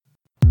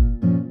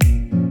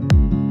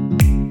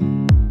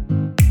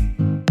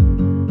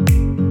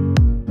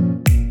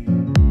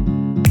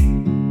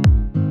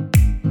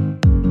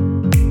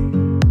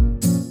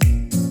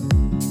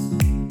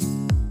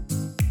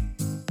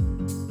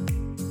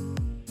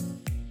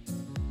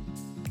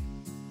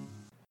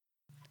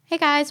Hey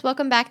guys,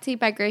 welcome back to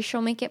By Grace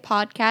She'll Make It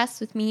podcast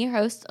with me, your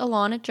host,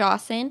 Alana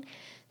Jawson.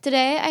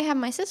 Today I have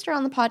my sister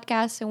on the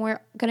podcast and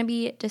we're going to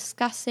be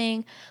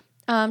discussing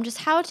just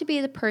how to be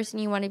the person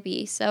you want to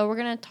be. So we're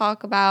going to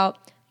talk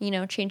about,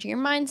 changing your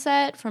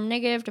mindset from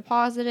negative to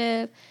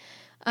positive,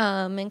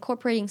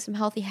 incorporating some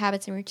healthy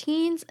habits and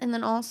routines, and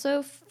then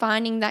also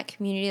finding that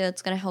community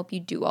that's going to help you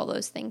do all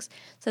those things.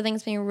 So I think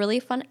it's been a really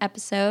fun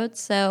episode.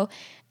 So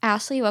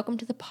Ashley, welcome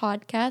to the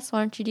podcast. Why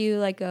don't you do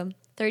like a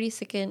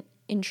 30-second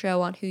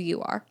intro on who you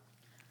are?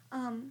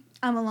 I'm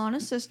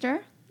Alana's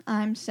sister.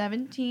 I'm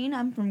 17.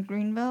 I'm from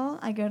Greenville.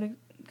 I go to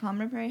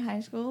Common Prairie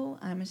High School.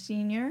 I'm a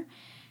senior,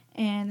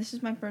 and this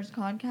is my first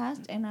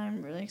podcast, and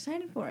I'm really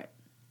excited for it.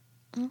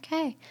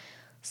 Okay.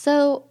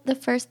 So the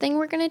first thing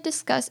we're going to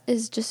discuss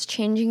is just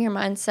changing your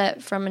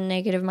mindset from a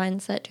negative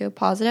mindset to a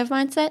positive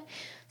mindset.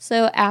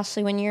 So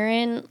Ashley, when you're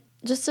in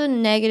just a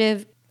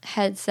negative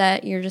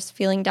headset, you're just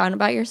feeling down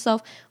about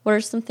yourself, what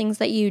are some things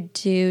that you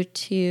do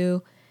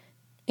to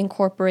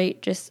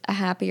incorporate just a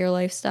happier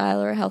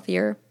lifestyle or a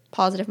healthier,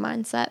 positive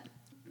mindset?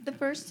 The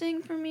first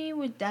thing for me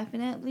would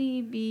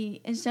definitely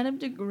be, instead of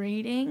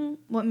degrading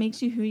what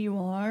makes you who you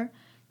are,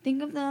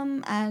 think of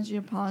them as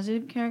your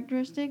positive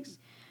characteristics.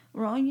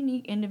 We're all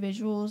unique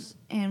individuals,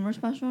 and we're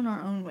special in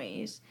our own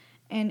ways,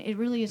 and it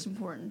really is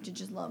important to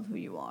just love who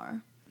you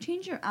are.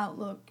 Change your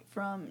outlook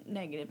from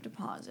negative to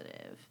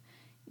positive.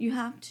 You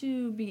have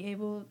to be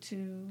able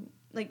to,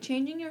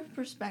 changing your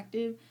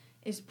perspective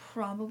is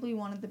probably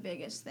one of the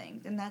biggest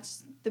things, and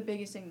that's the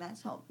biggest thing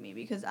that's helped me,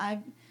 because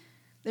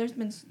there's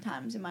been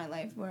times in my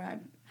life where I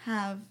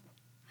have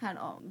had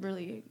a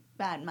really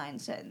bad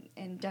mindset,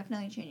 and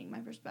definitely changing my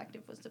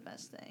perspective was the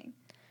best thing.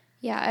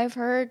 Yeah, I've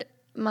heard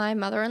my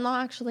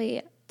mother-in-law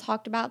actually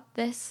talked about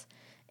this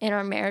in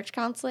our marriage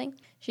counseling.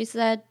 She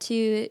said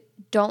to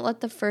don't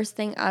let the first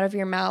thing out of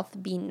your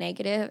mouth be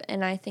negative,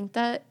 and I think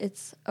that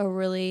it's a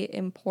really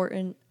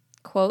important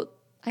quote,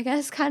 I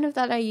guess, kind of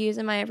that I use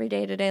in my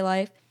everyday to-day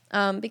life.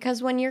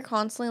 Because when you're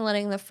constantly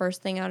letting the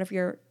first thing out of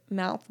your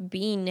mouth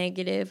be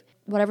negative,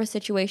 whatever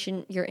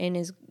situation you're in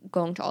is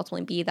going to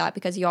ultimately be that,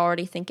 because you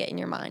already think it in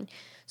your mind.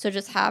 So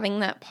just having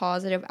that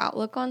positive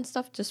outlook on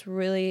stuff just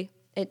really,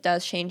 it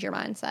does change your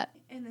mindset.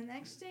 And the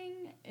next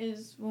thing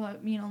is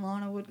what me and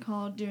Alana would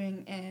call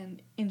doing an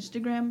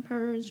Instagram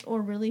purge,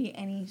 or really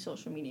any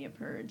social media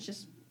purge,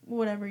 just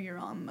whatever you're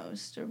on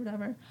most or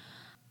whatever.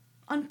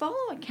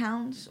 Unfollow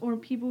accounts or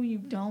people you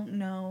don't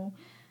know,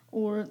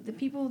 or the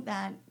people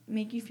that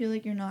make you feel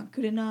like you're not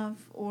good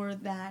enough, or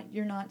that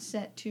you're not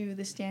set to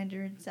the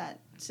standards that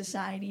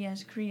society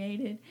has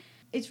created.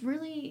 It's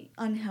really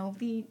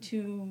unhealthy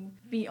to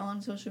be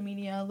on social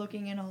media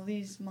looking at all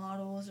these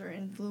models or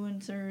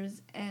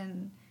influencers,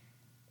 and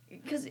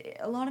because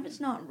a lot of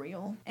it's not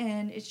real,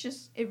 and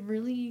it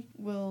really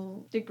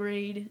will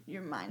degrade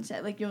your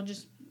mindset. You'll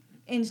just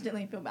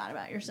instantly feel bad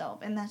about yourself,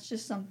 and that's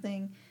just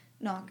something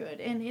not good.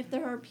 And if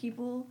there are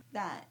people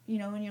that,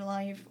 in your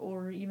life,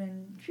 or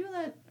even people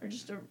that are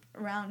just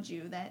around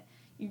you that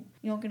you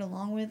don't get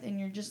along with, and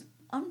you're just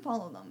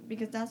unfollow them,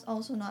 because that's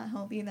also not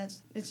healthy.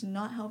 It's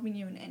not helping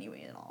you in any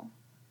way at all.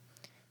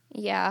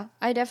 Yeah,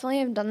 I definitely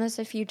have done this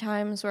a few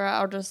times where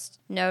I'll just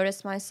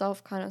notice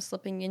myself kind of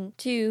slipping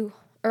into,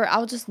 or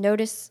I'll just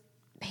notice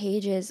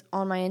pages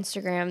on my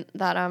Instagram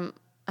that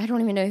I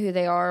don't even know who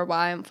they are or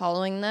why I'm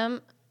following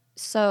them.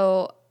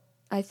 So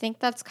I think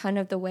that's kind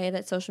of the way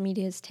that social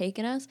media has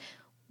taken us,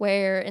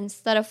 where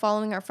instead of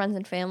following our friends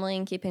and family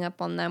and keeping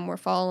up on them, we're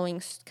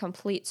following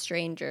complete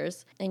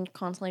strangers and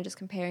constantly just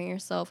comparing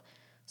yourself.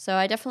 So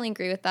I definitely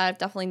agree with that. I've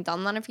definitely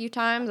done that a few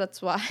times.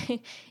 That's why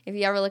if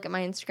you ever look at my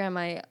Instagram,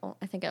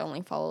 I think I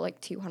only follow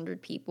 200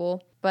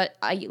 people. But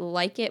I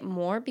like it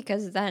more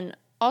because then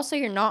also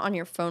you're not on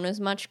your phone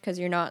as much, because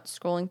you're not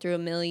scrolling through a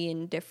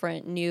million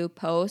different new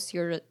posts.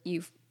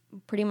 You've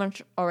pretty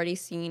much already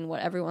seen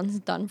what everyone's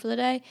done for the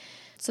day.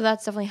 So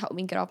that's definitely helped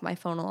me get off my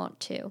phone a lot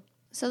too.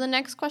 So the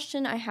next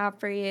question I have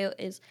for you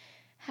is,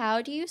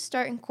 how do you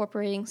start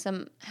incorporating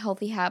some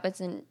healthy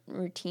habits and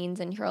routines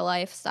in your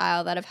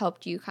lifestyle that have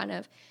helped you kind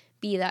of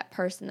be that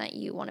person that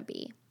you want to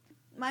be?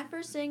 My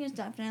first thing is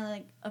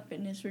definitely a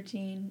fitness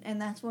routine,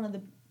 and that's one of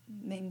the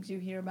things you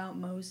hear about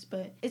most,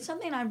 but it's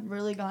something I've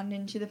really gotten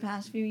into the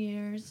past few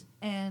years,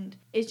 and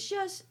it's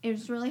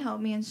really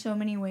helped me in so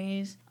many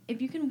ways.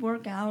 If you can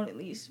work out at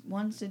least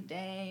once a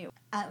day,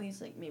 at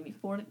least maybe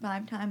 4 to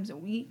 5 times a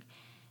week,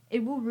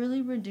 it will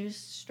really reduce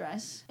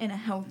stress in a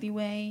healthy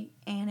way,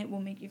 and it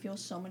will make you feel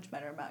so much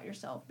better about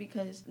yourself,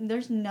 because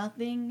there's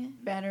nothing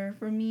better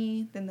for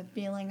me than the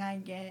feeling I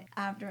get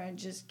after I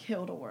just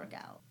killed a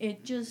workout.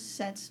 It just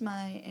sets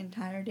my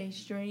entire day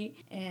straight,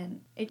 and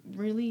it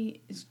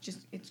really is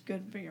it's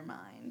good for your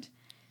mind.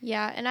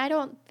 Yeah, and I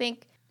don't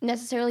think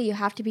necessarily you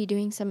have to be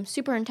doing some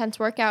super intense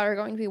workout or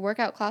going to be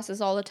workout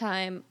classes all the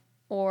time,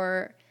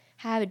 or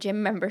have a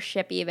gym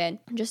membership even.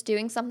 Just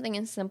doing something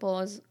as simple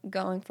as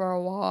going for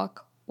a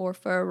walk or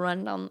for a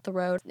run down the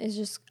road is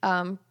just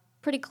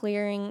pretty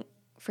clearing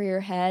for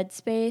your head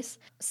space.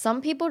 Some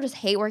people just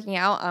hate working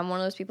out. I'm one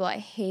of those people. I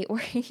hate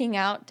working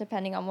out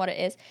depending on what it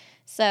is.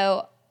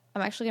 So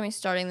I'm actually going to be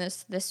starting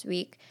this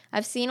week.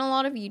 I've seen a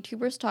lot of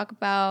YouTubers talk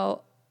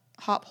about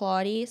hot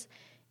Pilates,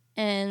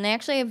 and they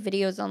actually have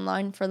videos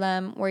online for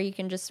them where you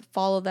can just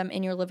follow them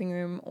in your living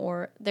room,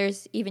 or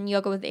there's even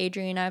Yoga with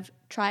Adriene. I've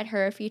tried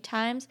her a few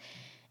times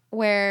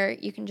where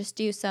you can just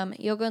do some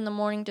yoga in the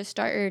morning to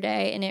start your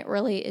day, and it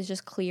really is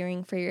just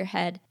clearing for your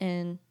head,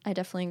 and I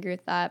definitely agree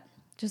with that.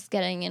 Just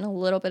getting in a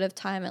little bit of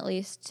time at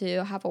least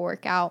to have a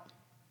workout.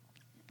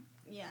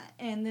 Yeah,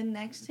 and the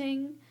next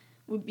thing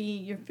would be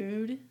your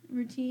food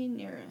routine,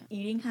 your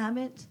eating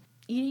habits.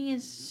 Eating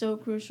is so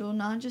crucial,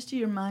 not just to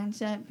your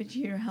mindset, but to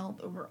your health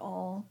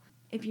overall.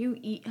 If you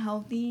eat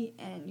healthy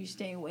and you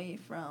stay away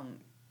from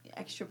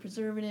extra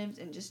preservatives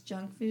and just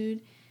junk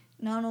food,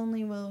 not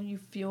only will you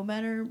feel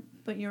better,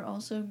 but you're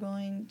also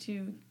going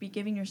to be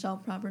giving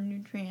yourself proper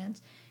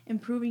nutrients,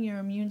 improving your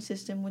immune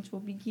system, which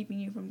will be keeping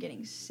you from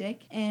getting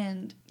sick,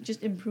 and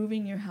just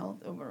improving your health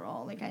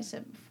overall, like I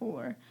said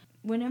before.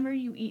 Whenever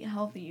you eat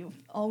healthy, you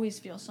always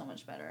feel so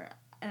much better.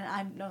 And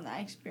I've known that. I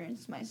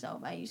experienced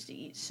myself. I used to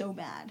eat so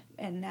bad.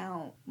 And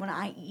now when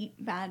I eat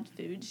bad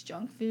foods,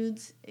 junk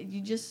foods, I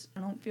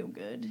don't feel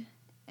good.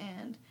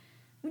 And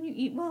when you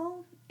eat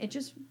well, it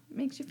just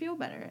makes you feel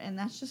better. And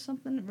that's just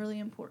something really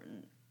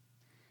important.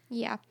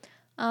 Yeah.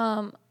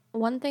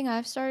 One thing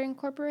I've started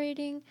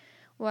incorporating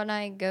when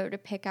I go to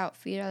pick out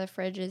food out of the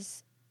fridge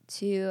is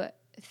to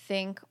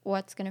think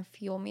what's going to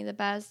fuel me the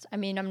best. I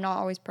mean, I'm not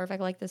always perfect.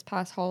 Like this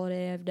past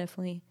holiday, I've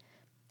definitely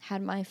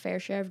had my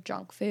fair share of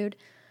junk food.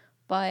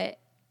 But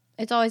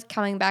it's always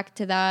coming back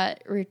to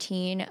that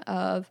routine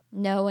of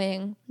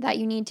knowing that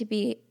you need to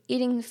be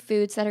eating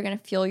foods that are going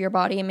to fuel your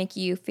body and make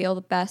you feel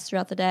the best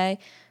throughout the day.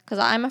 Because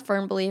I'm a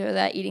firm believer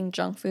that eating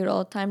junk food all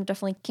the time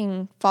definitely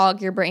can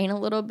fog your brain a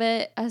little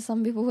bit, as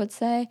some people would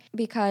say,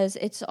 because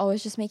it's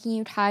always just making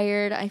you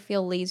tired. I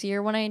feel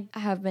lazier when I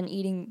have been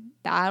eating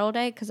bad all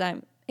day because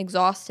I'm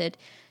exhausted.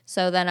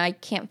 So then I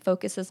can't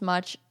focus as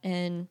much.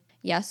 And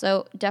yeah,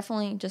 so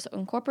definitely just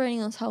incorporating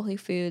those healthy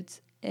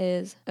foods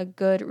is a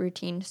good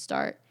routine to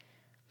start.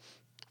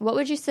 What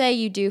would you say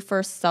you do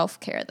for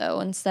self-care, though,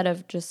 instead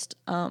of just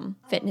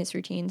fitness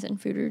routines and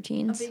food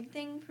routines? A big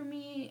thing for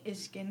me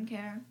is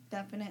skincare,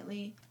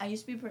 definitely. I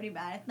used to be pretty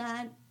bad at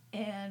that,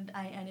 and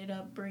I ended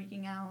up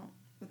breaking out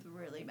with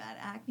really bad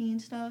acne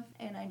and stuff,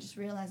 and I just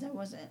realized I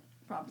wasn't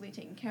properly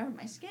taking care of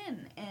my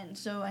skin. And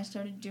so I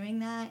started doing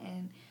that,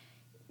 and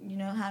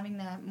having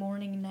that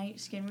morning and night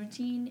skin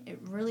routine, it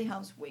really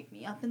helps wake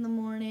me up in the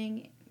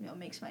morning.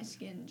 Makes my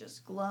skin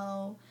just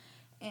glow,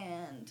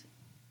 and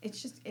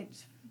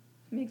it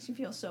makes you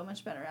feel so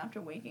much better after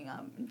waking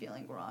up and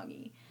feeling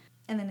groggy.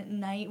 And then at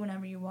night,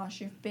 whenever you wash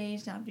your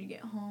face after you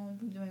get home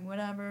from doing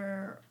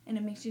whatever, and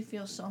it makes you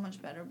feel so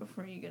much better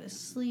before you go to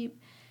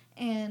sleep.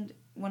 And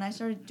when I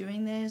started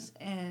doing this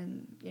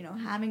and,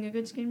 having a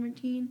good skin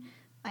routine,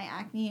 my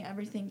acne,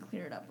 everything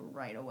cleared up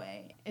right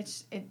away.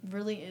 It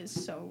really is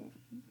so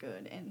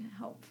good and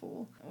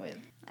helpful with,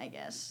 I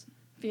guess,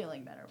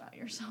 feeling better about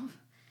yourself.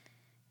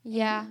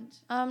 Yeah,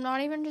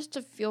 not even just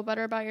to feel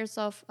better about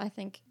yourself. I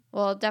think,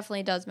 well, it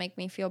definitely does make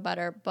me feel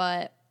better,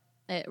 but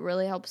it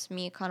really helps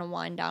me kind of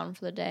wind down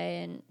for the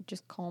day and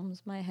just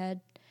calms my head,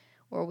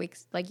 or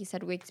like you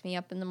said, wakes me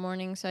up in the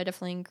morning. So I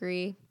definitely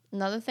agree.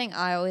 Another thing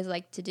I always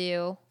like to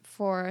do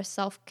for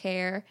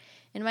self-care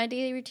in my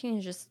daily routine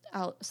is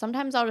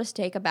sometimes I'll just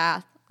take a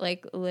bath,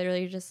 like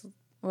literally just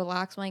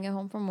relax when I get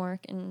home from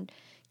work and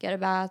get a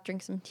bath,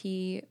 drink some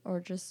tea, or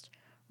just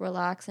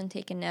relax and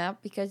take a nap,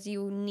 because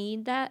you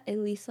need that at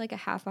least like a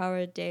half hour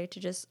a day to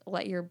just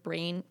let your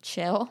brain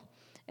chill.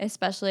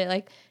 Especially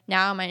like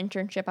now in my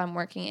internship, I'm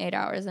working 8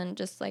 hours, and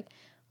just like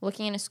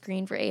looking at a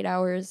screen for 8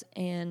 hours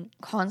and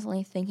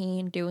constantly thinking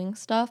and doing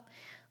stuff,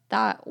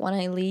 that when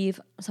I leave,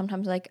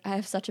 sometimes like I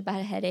have such a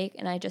bad headache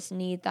and I just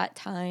need that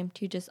time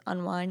to just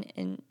unwind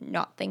and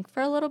not think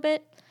for a little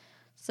bit.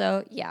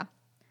 So yeah,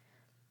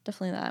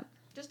 definitely that.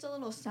 Just a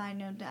little side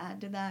note to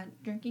add to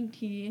that, drinking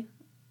tea,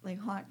 like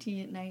hot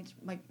tea at night,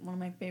 like one of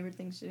my favorite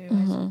things to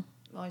do.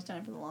 I've always done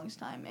it for the longest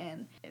time,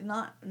 and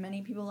not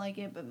many people like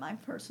it, but my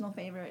personal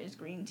favorite is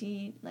green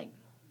tea, like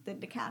the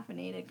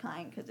decaffeinated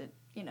kind, because it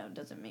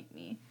doesn't make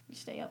me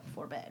stay up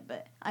before bed.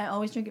 But I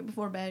always drink it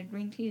before bed.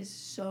 Green tea is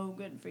so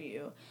good for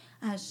you.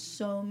 It has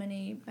so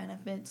many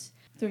benefits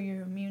through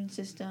your immune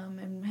system,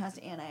 and has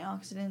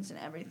antioxidants and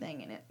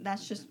everything. And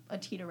that's just a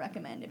tea to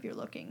recommend if you're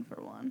looking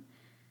for one.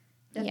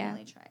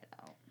 Definitely try it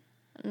out.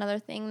 Another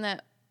thing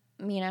that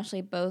me and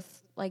Ashley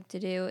both like to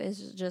do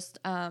is just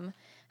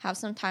have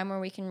some time where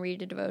we can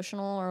read a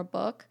devotional or a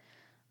book.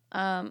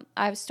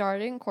 I've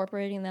started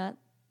incorporating that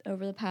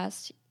over the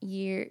past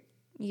year,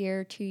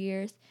 2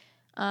 years.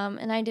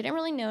 And I didn't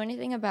really know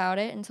anything about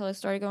it until I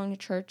started going to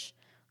church.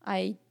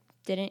 I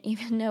didn't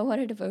even know what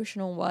a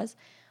devotional was.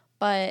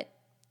 But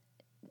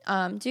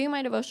doing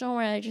my devotional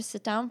where I just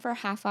sit down for a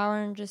half hour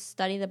and just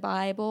study the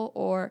Bible,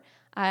 or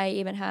I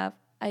even have,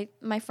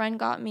 my friend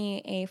got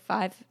me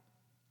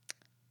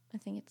I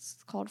think it's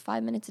called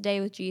 5 Minutes a Day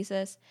with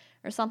Jesus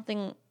or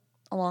something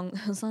along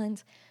those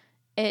lines.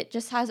 It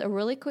just has a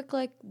really quick,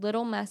 like,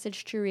 little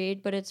message to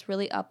read, but it's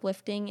really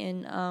uplifting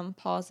and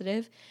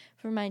positive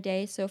for my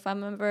day. So if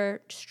I'm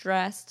ever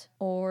stressed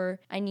or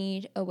I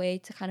need a way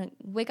to kind of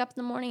wake up in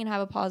the morning and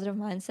have a positive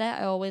mindset,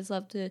 I always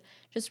love to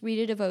just read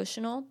a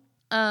devotional.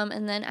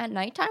 And then at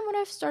nighttime, what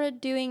I've started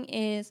doing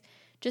is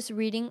just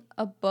reading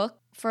a book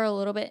for a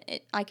little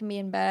bit. I can be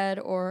in bed,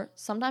 or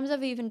sometimes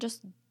I've even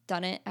just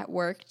done it at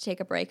work to take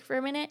a break for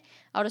a minute.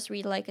 I'll just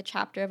read like a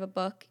chapter of a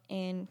book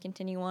and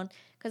continue on,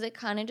 because it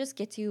kind of just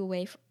gets you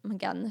away from,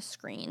 again, the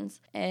screens,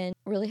 and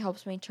really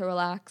helps me to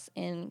relax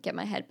and get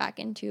my head back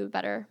into a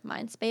better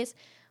mind space.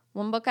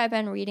 One book I've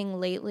been reading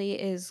lately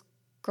is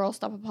Girl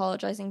Stop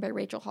Apologizing by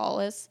Rachel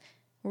Hollis.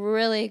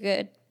 Really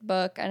good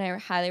book, and I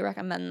highly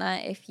recommend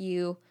that if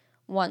you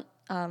want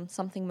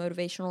something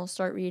motivational to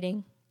start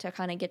reading to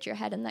kind of get your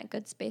head in that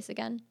good space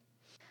again.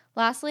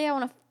 Lastly, I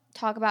want to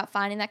talk about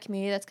finding that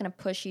community that's going to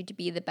push you to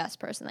be the best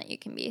person that you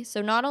can be.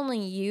 So not only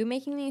you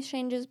making these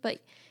changes, but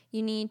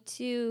you need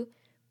to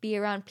be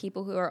around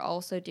people who are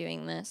also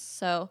doing this.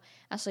 So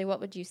Ashley, what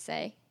would you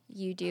say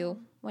you do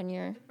when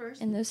you're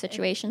in those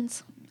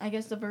situations? I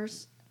guess the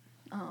first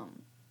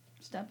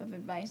step of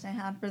advice I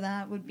have for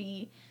that would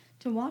be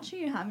to watch who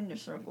you have in your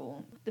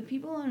circle. The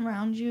people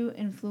around you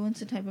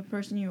influence the type of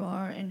person you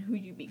are and who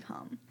you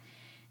become.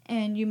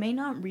 And you may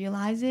not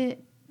realize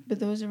it, but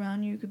those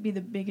around you could be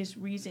the biggest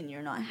reason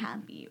you're not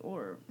happy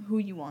or who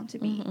you want to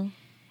be. Mm-hmm.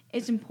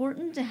 It's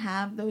important to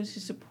have those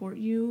who support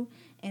you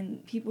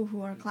and people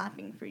who are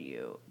clapping for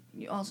you.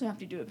 You also have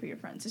to do it for your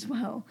friends as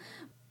well.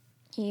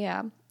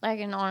 Yeah, I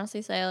can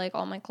honestly say, like,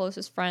 all my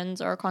closest friends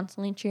are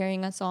constantly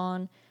cheering us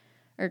on,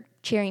 or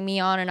cheering me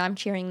on, and I'm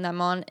cheering them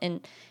on,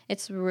 and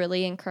it's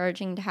really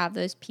encouraging to have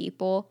those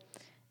people.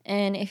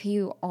 And if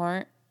you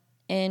aren't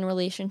in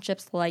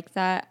relationships like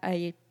that,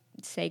 I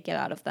say get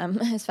out of them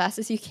as fast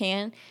as you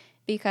can,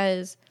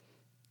 because,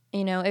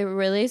 you know, it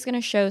really is going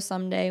to show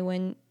someday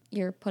when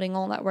you're putting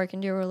all that work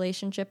into your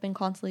relationship and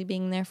constantly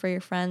being there for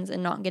your friends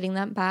and not getting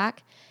that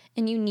back,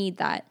 and you need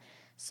that.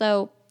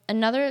 So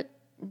another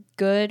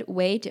good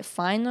way to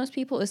find those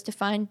people is to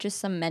find just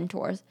some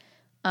mentors.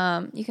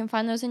 You can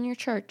find those in your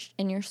church,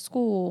 in your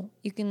school.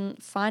 You can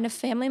find a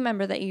family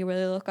member that you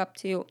really look up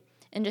to,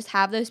 and just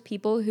have those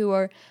people who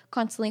are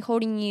constantly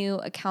holding you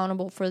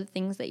accountable for the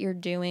things that you're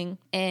doing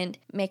and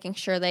making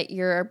sure that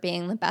you're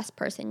being the best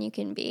person you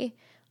can be.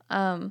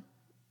 My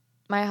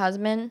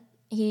husband,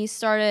 he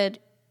started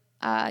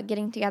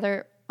getting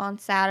together on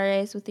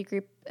Saturdays with a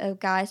group of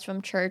guys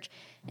from church,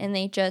 and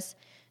they just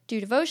do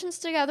devotions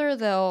together.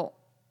 They'll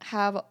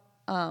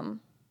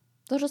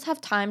just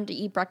have time to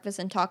eat breakfast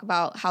and talk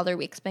about how their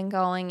week's been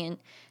going and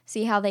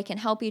see how they can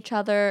help each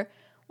other,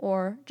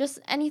 or just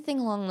anything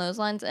along those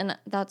lines. And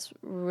that's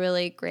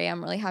really great.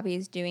 I'm really happy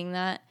he's doing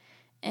that.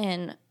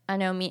 And I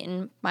know me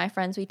and my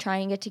friends, we try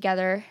and get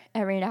together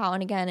every now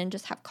and again and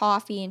just have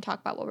coffee and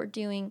talk about what we're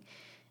doing,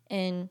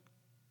 and,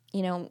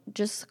 you know,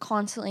 just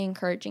constantly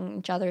encouraging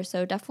each other.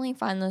 So definitely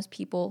find those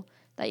people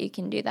that you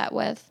can do that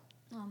with.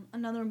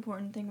 Another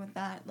important thing with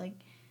that, like,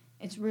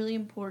 it's really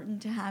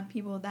important to have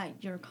people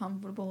that you're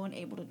comfortable and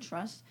able to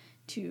trust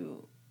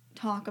to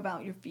talk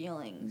about your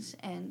feelings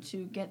and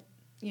to get,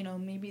 you know,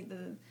 maybe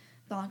the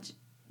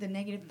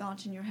negative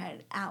thoughts in your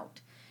head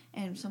out,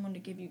 and someone to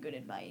give you good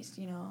advice,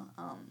 you know.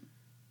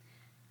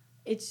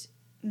 It's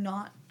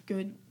not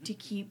good to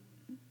keep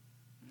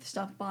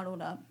stuff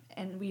bottled up,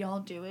 and we all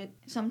do it.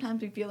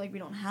 Sometimes we feel like we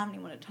don't have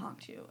anyone to talk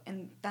to,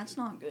 and that's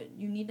not good.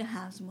 You need to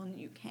have someone that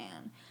you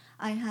can.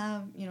 I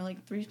have, you know,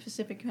 like 3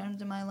 specific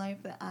friends in my life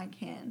that I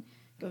can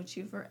go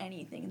to for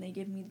anything, and they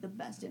give me the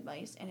best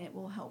advice, and it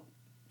will help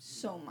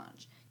so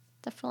much.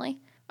 Definitely.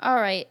 All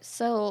right,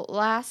 so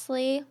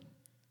lastly,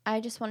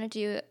 I just want to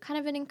do kind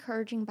of an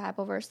encouraging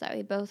Bible verse that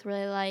we both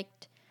really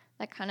liked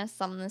that kind of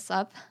sum this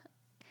up.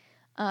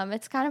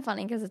 It's kind of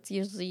funny because it's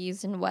usually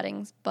used in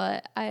weddings,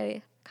 but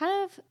I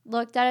kind of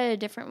looked at it a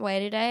different way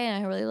today,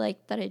 and I really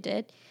liked that I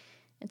did.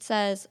 It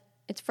says,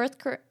 it's 1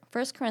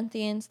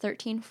 Corinthians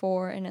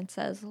 13:4, and it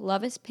says,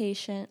 "Love is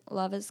patient,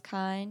 love is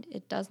kind,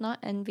 it does not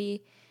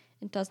envy,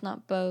 it does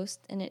not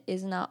boast, and it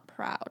is not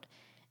proud."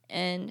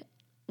 And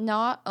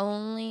not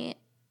only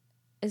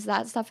is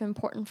that stuff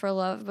important for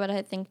love, but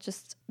I think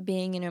just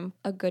being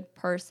a good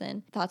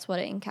person, that's what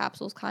it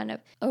encapsulates kind of.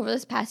 Over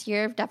this past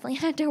year, I've definitely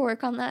had to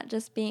work on that,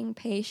 just being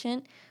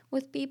patient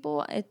with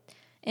people.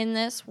 In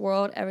this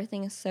world,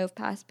 everything is so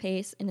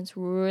fast-paced, and it's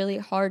really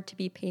hard to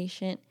be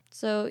patient.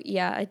 So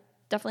yeah, I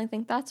definitely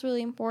think that's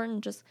really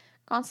important, just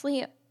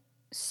constantly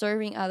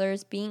serving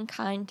others, being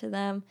kind to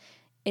them.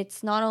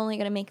 It's not only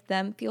going to make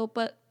them feel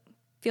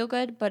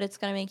good, but it's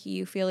going to make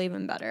you feel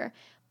even better.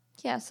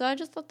 Yeah, so I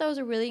just thought that was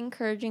a really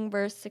encouraging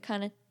verse to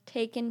kind of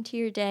take into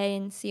your day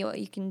and see what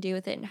you can do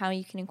with it and how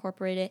you can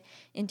incorporate it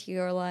into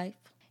your life.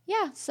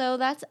 Yeah, so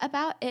that's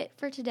about it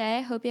for today.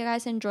 I hope you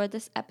guys enjoyed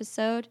this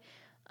episode.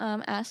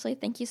 Ashley,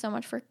 thank you so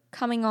much for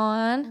coming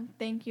on.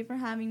 Thank you for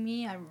having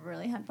me. I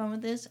really had fun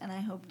with this, and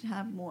I hope to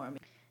have more.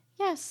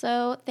 Yeah,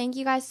 so thank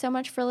you guys so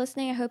much for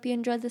listening. I hope you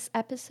enjoyed this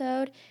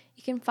episode.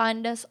 You can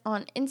find us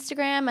on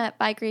Instagram at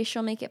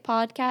Biracial Make It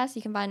Podcast.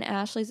 You can find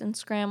Ashley's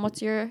Instagram. What's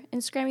your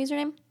Instagram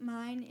username?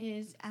 Mine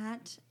is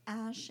at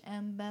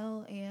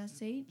AshMBell,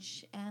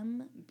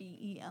 ASHMBELL.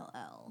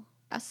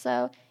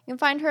 So you can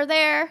find her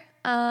there.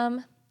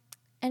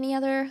 Any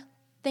other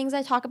things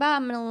I talk about,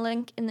 I'm going to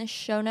link in the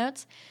show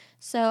notes.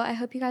 So I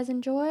hope you guys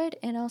enjoyed,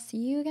 and I'll see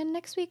you again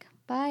next week.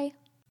 Bye.